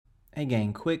Hey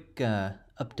gang, quick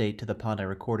update to the pod I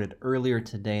recorded earlier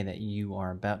today that you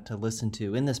are about to listen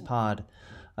to. In this pod,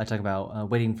 I talk about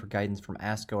waiting for guidance from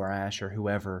ASCO or ASH or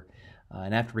whoever.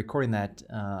 And after recording that,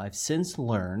 I've since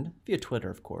learned, via Twitter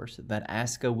of course, that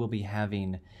ASCO will be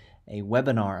having a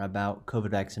webinar about COVID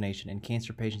vaccination in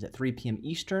cancer patients at 3 p.m.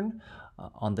 Eastern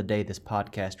on the day this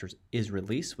podcast is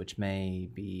released, which may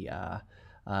be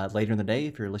later in the day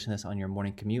if you're listening to this on your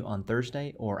morning commute on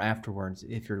Thursday, or afterwards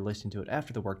if you're listening to it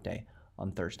after the workday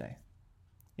on Thursday.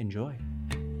 Enjoy.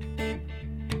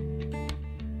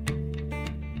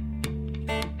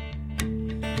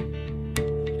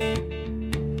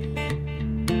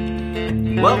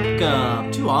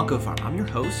 Welcome to OncoPharm. I'm your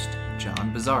host,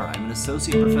 John Bazara. I'm an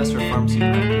associate professor of pharmacy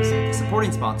practice at the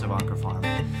supporting sponsor of OncoPharm,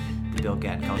 the Bill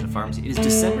Gatton College of Pharmacy. It is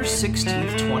December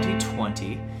 16th,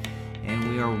 2020. And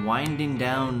we are winding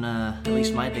down, at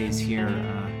least my days here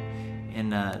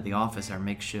in the office, our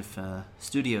makeshift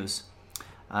studios.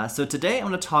 So today I'm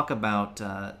going to talk about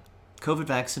COVID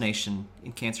vaccination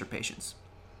in cancer patients.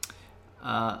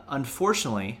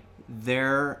 Unfortunately,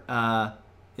 there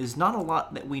is not a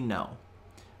lot that we know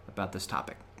about this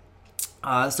topic.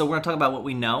 So we're going to talk about what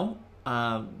we know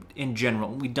in general,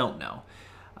 we don't know.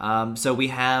 So we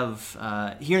have,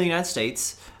 here in the United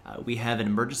States, we have an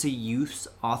emergency use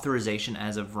authorization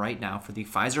as of right now for the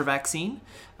Pfizer vaccine.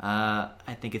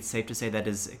 I think it's safe to say that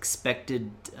is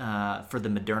expected for the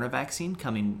Moderna vaccine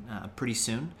coming pretty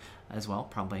soon as well.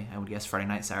 Probably, I would guess, Friday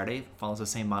night, Saturday. It follows the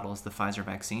same model as the Pfizer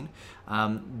vaccine.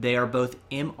 They are both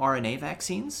mRNA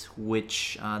vaccines,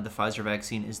 which the Pfizer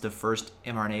vaccine is the first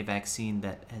mRNA vaccine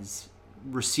that has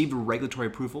received regulatory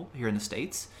approval here in the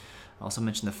States. I also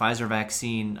mentioned the Pfizer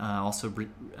vaccine also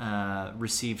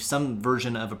received some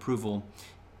version of approval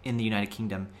in the United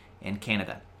Kingdom and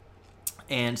Canada.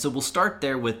 And so we'll start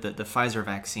there with the Pfizer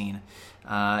vaccine.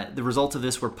 The results of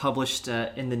this were published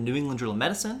in the New England Journal of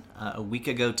Medicine a week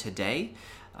ago today.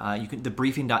 The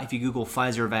briefing if you Google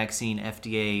Pfizer vaccine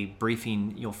FDA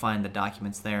briefing, you'll find the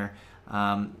documents there.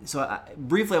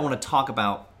 Briefly, I want to talk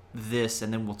about this,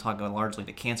 and then we'll talk about largely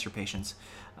the cancer patients.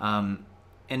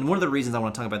 And one of the reasons I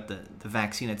want to talk about the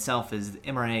vaccine itself is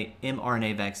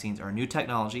mRNA vaccines are a new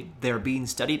technology. They're being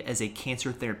studied as a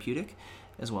cancer therapeutic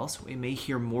as well, so we may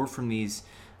hear more from these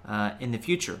in the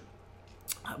future.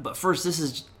 But first, this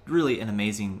is really an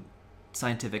amazing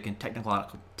scientific and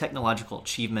technological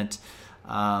achievement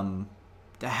to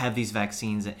have these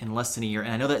vaccines in less than a year.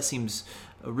 And I know that seems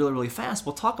really, really fast.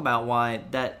 We'll talk about why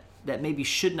that maybe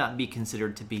should not be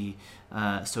considered to be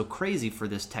so crazy for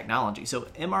this technology. So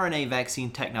mRNA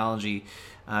vaccine technology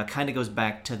kind of goes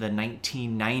back to the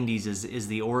 1990s is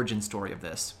the origin story of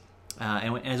this.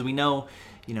 And as we know,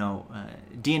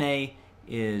 DNA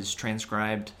is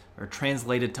transcribed or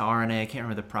translated to RNA. I can't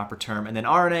remember the proper term. And then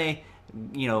RNA,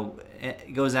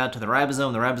 it goes out to the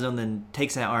ribosome. The ribosome then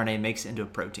takes that RNA and makes it into a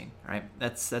protein, right?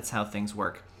 That's how things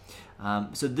work.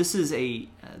 So this is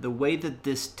the way that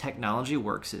this technology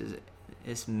works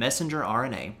is messenger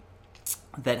RNA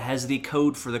that has the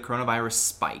code for the coronavirus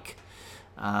spike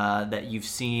that you've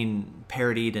seen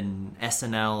parodied in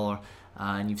SNL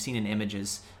and you've seen in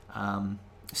images.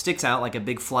 Sticks out like a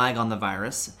big flag on the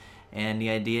virus, and the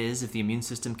idea is if the immune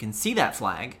system can see that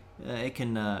flag, it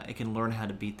can learn how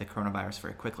to beat the coronavirus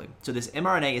very quickly. So this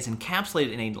mRNA is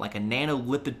encapsulated in a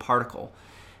nanolipid particle.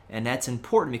 And that's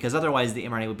important because otherwise the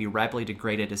mRNA would be rapidly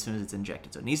degraded as soon as it's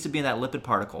injected. So it needs to be in that lipid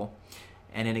particle,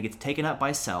 and then it gets taken up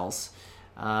by cells.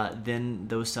 Then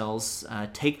those cells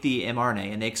take the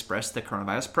mRNA and they express the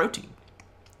coronavirus protein.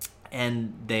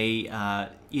 And they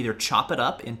either chop it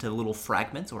up into little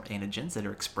fragments or antigens that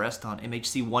are expressed on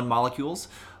MHC1 molecules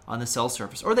on the cell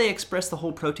surface, or they express the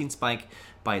whole protein spike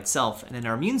by itself. And then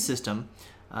our immune system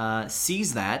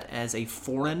sees that as a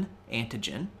foreign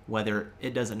antigen, whether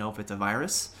it doesn't know if it's a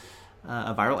virus,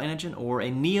 a viral antigen, or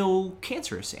a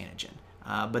neocancerous antigen.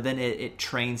 But then it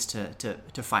trains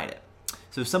to fight it.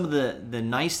 So some of the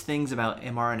nice things about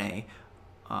mRNA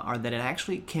are that it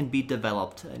actually can be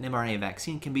developed, an mRNA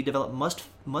vaccine can be developed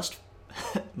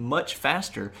much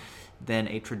faster than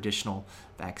a traditional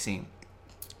vaccine.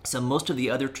 So most of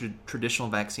the other traditional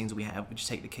vaccines we have, which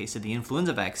take the case of the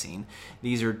influenza vaccine,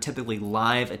 these are typically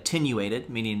live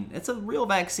attenuated, meaning it's a real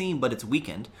vaccine but it's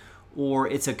weakened, or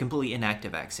it's a completely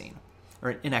inactive vaccine or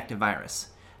an inactive virus.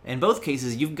 In both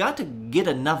cases, you've got to get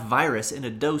enough virus in a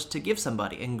dose to give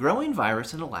somebody, and growing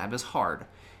virus in a lab is hard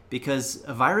because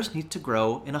a virus needs to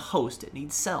grow in a host. It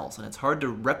needs cells, and it's hard to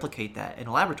replicate that in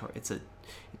a laboratory. It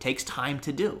takes time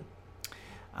to do.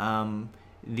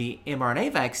 The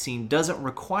mRNA vaccine doesn't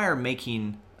require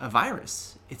making a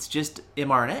virus. It's just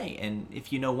mRNA. And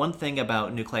if you know one thing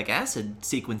about nucleic acid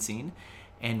sequencing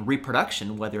and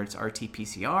reproduction, whether it's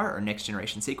RT-PCR or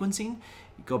next-generation sequencing.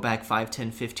 You go back 5,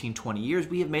 10, 15, 20 years,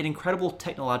 we have made incredible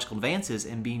technological advances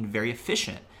in being very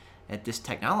efficient at this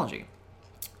technology.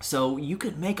 So you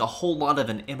could make a whole lot of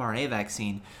an mRNA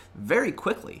vaccine very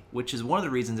quickly, which is one of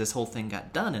the reasons this whole thing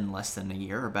got done in less than a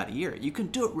year, or about a year. You can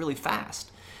do it really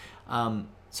fast.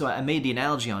 So I made the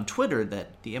analogy on Twitter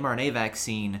that the mRNA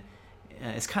vaccine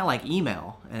is kind of like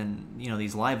email, and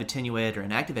these live attenuated or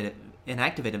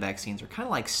inactivated vaccines are kind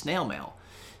of like snail mail.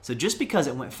 So just because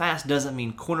it went fast doesn't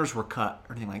mean corners were cut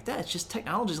or anything like that. It's just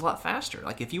technology is a lot faster.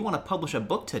 Like if you want to publish a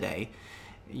book today,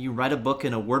 you write a book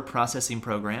in a word processing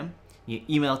program, you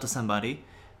email it to somebody,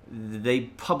 they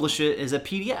publish it as a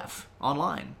PDF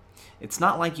online. It's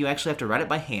not like you actually have to write it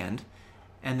by hand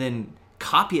and then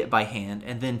copy it by hand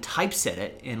and then typeset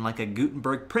it in like a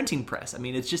Gutenberg printing press. I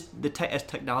mean, it's just as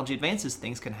technology advances,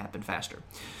 things can happen faster.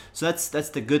 So that's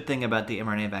the good thing about the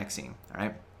mRNA vaccine. All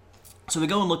right. So we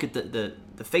go and look at the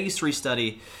phase 3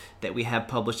 study that we have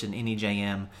published in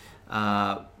NEJM.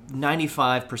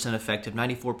 95% effective,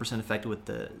 94% effective with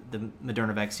the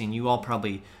Moderna vaccine. You all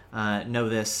probably know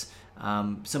this.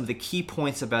 Some of the key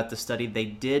points about the study: they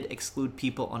did exclude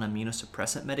people on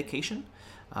immunosuppressant medication.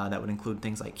 That would include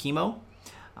things like chemo.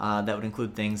 That would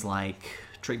include things like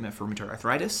treatment for rheumatoid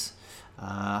arthritis,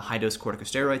 high-dose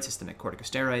corticosteroids, systemic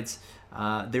corticosteroids.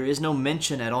 There is no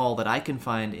mention at all that I can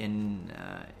find in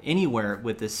anywhere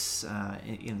with this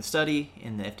in the study,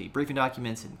 in the FDA briefing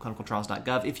documents, in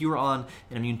clinicaltrials.gov. If you were on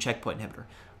an immune checkpoint inhibitor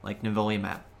like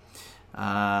nivolumab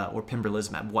or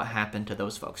pembrolizumab, what happened to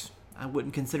those folks? I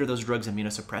wouldn't consider those drugs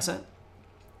immunosuppressant.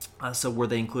 So were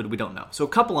they included? We don't know. So a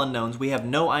couple unknowns. We have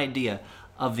no idea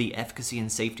of the efficacy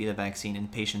and safety of the vaccine in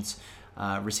patients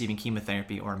receiving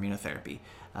chemotherapy or immunotherapy.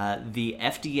 The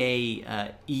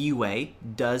FDA EUA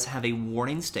does have a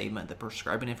warning statement. The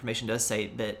prescribing information does say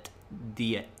that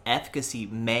the efficacy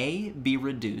may be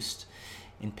reduced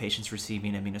in patients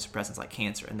receiving immunosuppressants like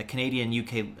cancer. And the Canadian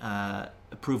UK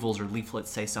approvals or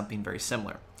leaflets say something very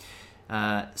similar.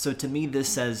 So to me, this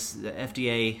says the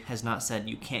FDA has not said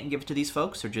you can't give it to these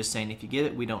folks. They're just saying if you give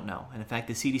it, we don't know. And in fact,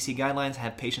 the CDC guidelines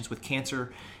have patients with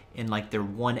cancer in like their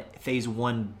phase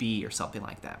 1B or something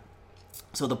like that.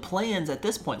 So the plans at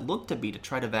this point look to be to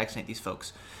try to vaccinate these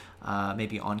folks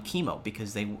maybe on chemo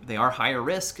because they are higher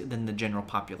risk than the general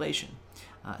population.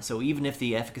 So even if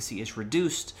the efficacy is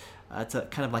reduced, it's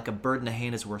kind of like a bird in the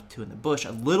hand is worth two in the bush.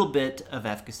 A little bit of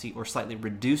efficacy or slightly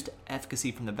reduced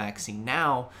efficacy from the vaccine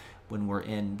now, when we're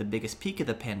in the biggest peak of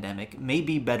the pandemic, may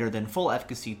be better than full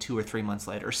efficacy 2 or 3 months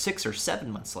later, or 6 or 7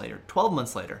 months later, 12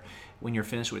 months later, when you're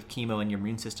finished with chemo and your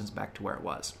immune system's back to where it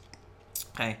was.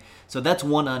 Okay, so that's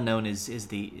one unknown is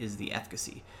the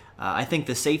efficacy. I think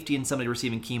the safety in somebody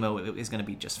receiving chemo is going to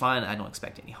be just fine. I don't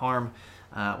expect any harm.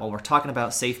 While we're talking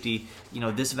about safety,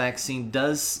 this vaccine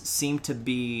does seem to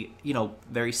be,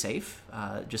 very safe,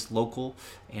 just local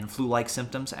and flu-like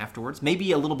symptoms afterwards.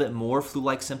 Maybe a little bit more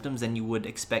flu-like symptoms than you would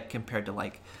expect compared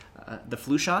to the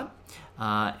flu shot.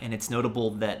 And it's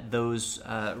notable that those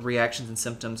reactions and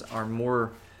symptoms are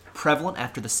more prevalent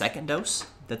after the second dose.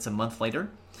 That's a month later.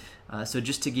 So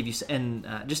just to give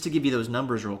you those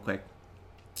numbers real quick,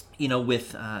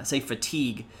 with say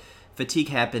fatigue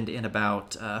happened in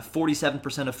about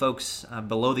 47% of folks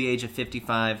below the age of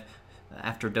 55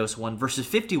 after dose 1 versus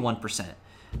 51%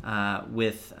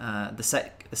 with the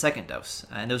second dose.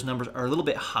 And those numbers are a little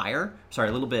bit higher. Sorry,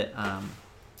 a little bit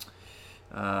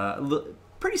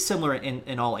pretty similar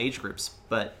in all age groups.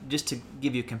 But just to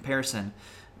give you a comparison,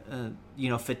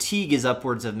 fatigue is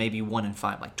upwards of maybe 1 in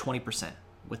 5, like 20%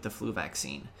 with the flu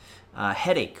vaccine.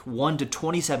 Headache, 1 to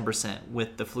 27%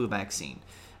 with the flu vaccine.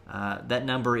 That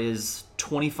number is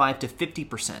 25 to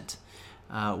 50%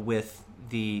 with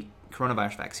the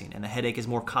coronavirus vaccine. And the headache is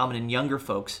more common in younger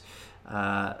folks,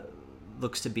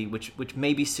 looks to be, which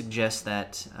maybe suggests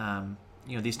that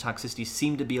these toxicities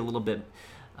seem to be a little bit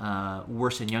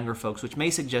worse in younger folks, which may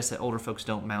suggest that older folks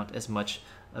don't mount as much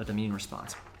of an immune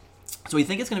response. So we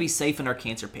think it's going to be safe in our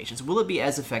cancer patients. Will it be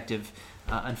as effective?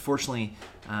 Unfortunately,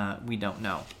 we don't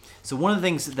know. So one of the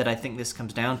things that I think this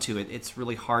comes down to, it's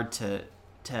really hard to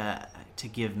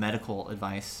give medical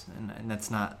advice, and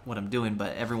that's not what I'm doing,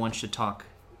 but everyone should talk,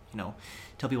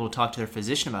 tell people to talk to their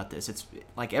physician about this. It's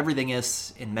like everything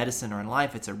is in medicine or in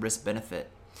life, it's a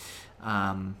risk-benefit.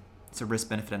 It's a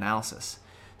risk-benefit analysis.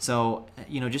 So,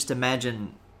 just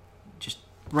imagine just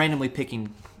randomly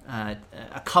picking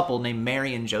a couple named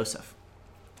Mary and Joseph.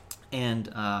 And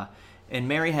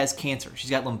Mary has cancer.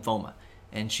 She's got lymphoma,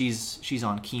 and she's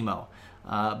on chemo.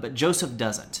 But Joseph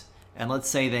doesn't. And let's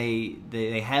say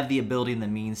they have the ability and the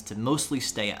means to mostly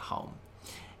stay at home.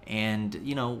 And,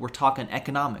 we're talking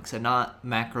economics and not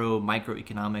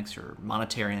microeconomics or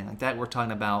monetary, anything like that. We're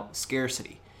talking about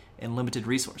scarcity and limited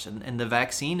resource. And the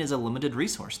vaccine is a limited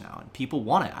resource now, and people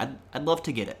want it. I'd love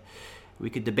to get it. We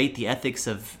could debate the ethics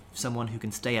of someone who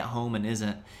can stay at home and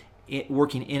isn't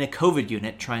working in a COVID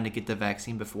unit trying to get the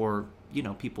vaccine before,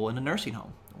 people in a nursing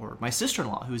home, or my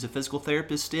sister-in-law who's a physical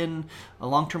therapist in a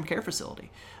long-term care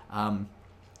facility.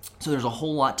 So there's a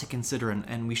whole lot to consider,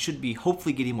 and we should be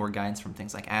hopefully getting more guidance from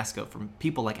things like ASCO, from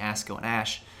people like ASCO and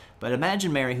ASH. But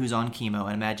imagine Mary, who's on chemo,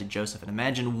 and imagine Joseph, and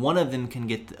imagine only one of them can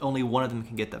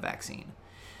get the vaccine.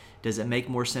 Does it make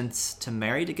more sense to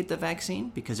Mary to get the vaccine?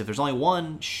 Because if there's only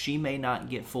one, she may not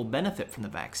get full benefit from the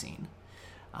vaccine.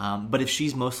 But if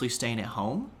she's mostly staying at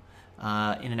home,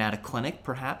 in and out of clinic,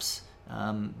 perhaps.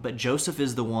 But Joseph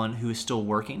is the one who is still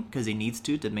working because he needs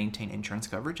to maintain insurance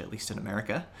coverage, at least in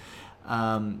America.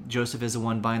 Joseph is the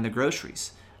one buying the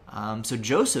groceries. So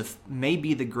Joseph may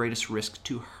be the greatest risk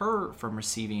to her from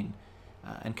receiving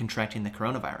and contracting the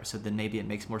coronavirus. So then maybe it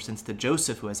makes more sense to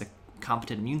Joseph, who has a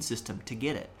competent immune system, to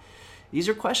get it. These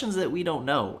are questions that we don't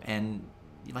know. And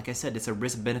like I said, it's a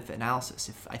risk-benefit analysis.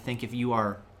 I think if you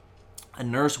are a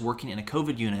nurse working in a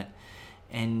COVID unit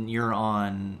and you're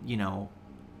on,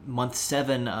 month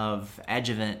 7 of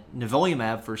adjuvant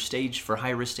nivolumab for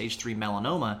high-risk stage 3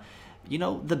 melanoma,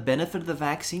 the benefit of the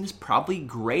vaccine is probably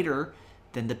greater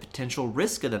than the potential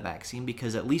risk of the vaccine,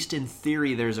 because at least in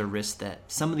theory there's a risk that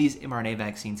some of these mRNA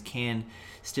vaccines can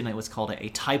stimulate what's called a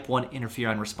type 1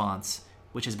 interferon response,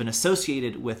 which has been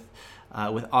associated with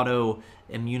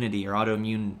autoimmunity or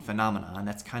autoimmune phenomena, and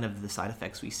that's kind of the side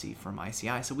effects we see from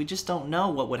ICI. So we just don't know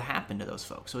what would happen to those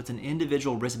folks. So it's an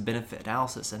individual risk-benefit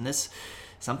analysis, and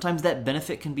sometimes that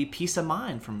benefit can be peace of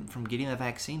mind from getting the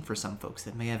vaccine for some folks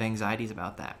that may have anxieties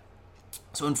about that.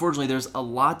 So unfortunately, there's a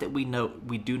lot that we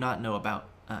do not know about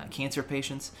cancer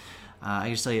patients. I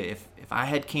can just tell you, if I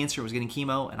had cancer, was getting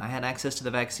chemo, and I had access to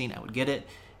the vaccine, I would get it.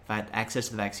 If I had access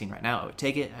to the vaccine right now, I would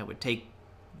take it. I would take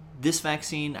this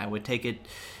vaccine. I would take the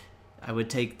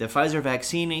Pfizer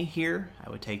vaccine here. I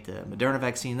would take the Moderna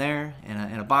vaccine there in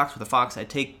a box with a Fox. I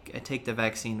take the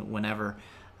vaccine whenever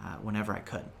I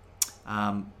could.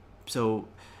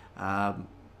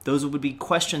 Those would be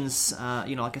questions,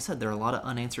 like I said, there are a lot of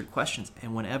unanswered questions.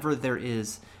 And whenever there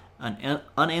is an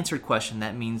unanswered question,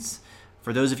 that means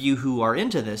for those of you who are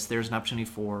into this, there's an opportunity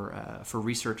for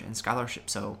research and scholarship.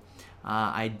 So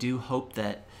I do hope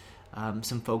that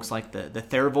some folks like the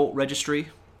Theravolt Registry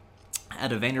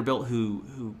out of Vanderbilt,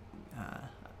 who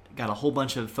got a whole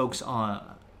bunch of folks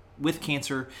with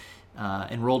cancer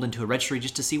enrolled into a registry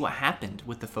just to see what happened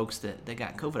with the folks that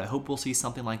got COVID. I hope we'll see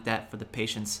something like that for the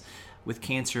patients with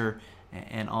cancer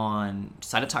and on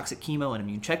cytotoxic chemo and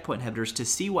immune checkpoint inhibitors, to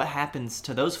see what happens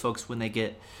to those folks when they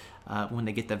get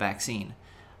the vaccine.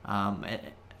 I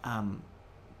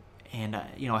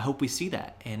hope we see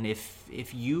that. And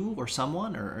if you or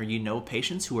someone or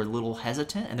patients who are a little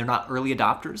hesitant and they're not early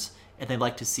adopters and they'd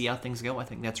like to see how things go, I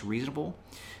think that's reasonable.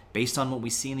 Based on what we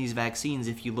see in these vaccines,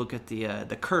 if you look at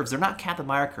the curves, they're not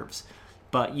Kaplan-Meier curves,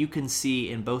 but you can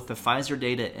see in both the Pfizer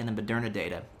data and the Moderna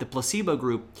data, the placebo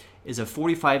group is a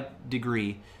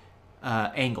 45-degree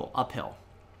angle uphill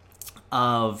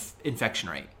of infection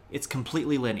rate. It's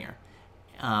completely linear,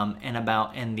 and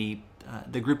the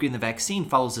group getting the vaccine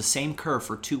follows the same curve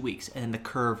for 2 weeks, and then the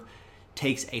curve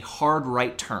takes a hard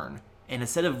right turn, and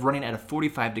instead of running at a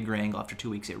 45-degree angle after 2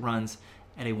 weeks, it runs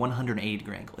at a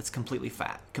 180-degree angle. It's completely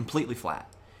flat.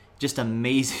 Just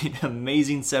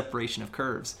amazing separation of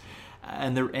curves.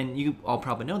 And you all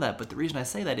probably know that, but the reason I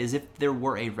say that is if there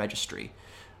were a registry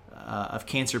of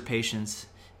cancer patients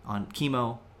on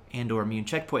chemo and or immune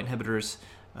checkpoint inhibitors,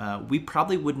 we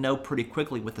probably would know pretty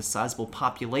quickly with a sizable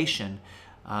population,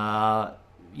 what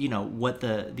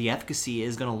the efficacy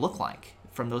is going to look like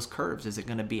from those curves. Is it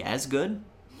going to be as good?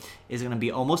 Is it going to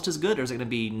be almost as good, or is it going to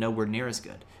be nowhere near as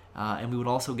good? And we would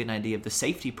also get an idea of the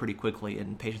safety pretty quickly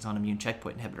in patients on immune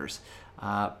checkpoint inhibitors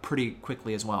pretty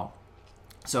quickly as well.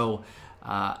 So,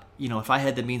 if I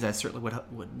had the means, I certainly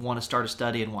would want to start a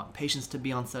study and want patients to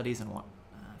be on studies and want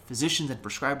physicians and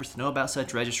prescribers to know about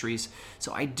such registries.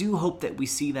 So I do hope that we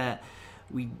see that.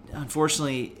 We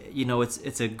unfortunately,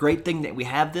 it's a great thing that we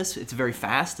have this. It's very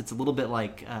fast. It's a little bit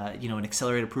like, an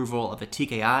accelerated approval of a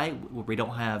TKI where we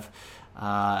don't have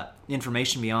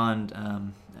information beyond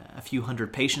a few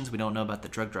hundred patients. We don't know about the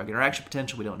drug-drug interaction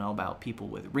potential. We don't know about people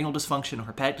with renal dysfunction or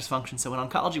hepatic dysfunction. So in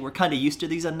oncology, we're kind of used to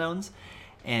these unknowns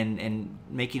and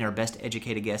making our best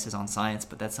educated guesses on science,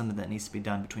 but that's something that needs to be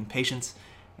done between patients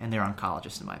and their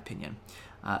oncologists, in my opinion.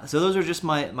 So those are just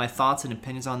my thoughts and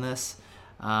opinions on this.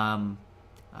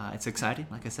 It's exciting.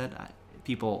 Like I said,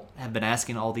 people have been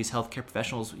asking all these healthcare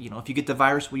professionals, if you get the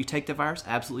virus, will you take the virus?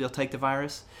 Absolutely, I'll take the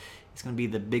virus. It's going to be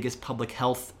the biggest public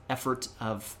health effort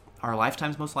of our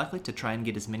lifetimes, most likely, to try and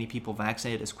get as many people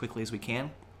vaccinated as quickly as we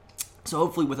can. So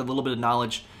hopefully with a little bit of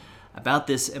knowledge about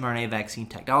this mRNA vaccine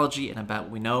technology and about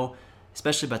what we know,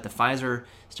 especially about the Pfizer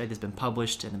study that's been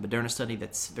published and the Moderna study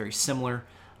that's very similar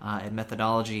in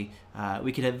methodology,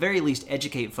 we could at very least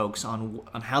educate folks on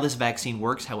how this vaccine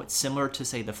works, how it's similar to,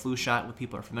 say, the flu shot, what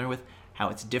people are familiar with, how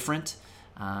it's different,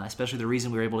 especially the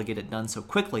reason we were able to get it done so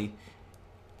quickly.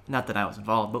 Not that I was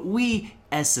involved, but we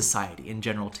as society in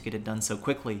general to get it done so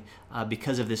quickly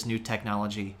because of this new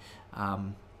technology.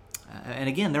 And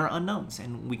again, there are unknowns,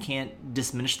 and we can't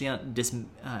dismiss the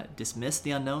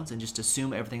unknowns and just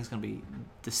assume everything's going to be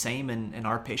the same in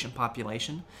our patient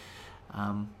population.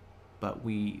 But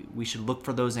we should look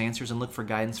for those answers and look for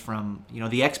guidance from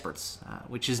the experts,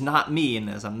 which is not me in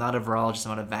this. I'm not a virologist.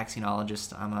 I'm not a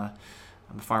vaccinologist. I'm a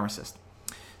pharmacist.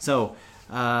 So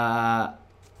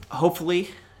hopefully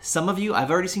some of you,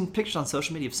 I've already seen pictures on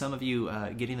social media of some of you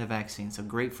getting the vaccine. So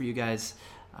great for you guys.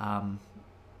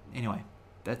 Anyway.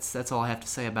 That's all I have to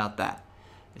say about that,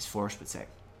 as Forrest would say.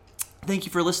 Thank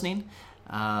you for listening.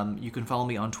 You can follow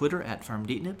me on Twitter at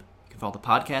FarmDeetnib. You can follow the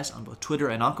podcast on both Twitter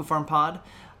and OncoFarmPod,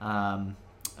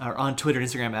 or on Twitter and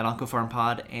Instagram at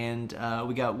OncoFarmPod. And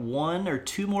we got 1 or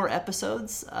 2 more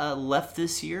episodes left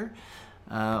this year.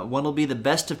 One will be the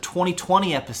best of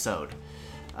 2020 episode.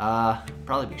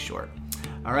 Probably be short.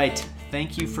 All right.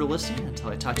 Thank you for listening. Until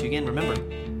I talk to you again, remember,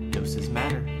 doses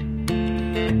matter.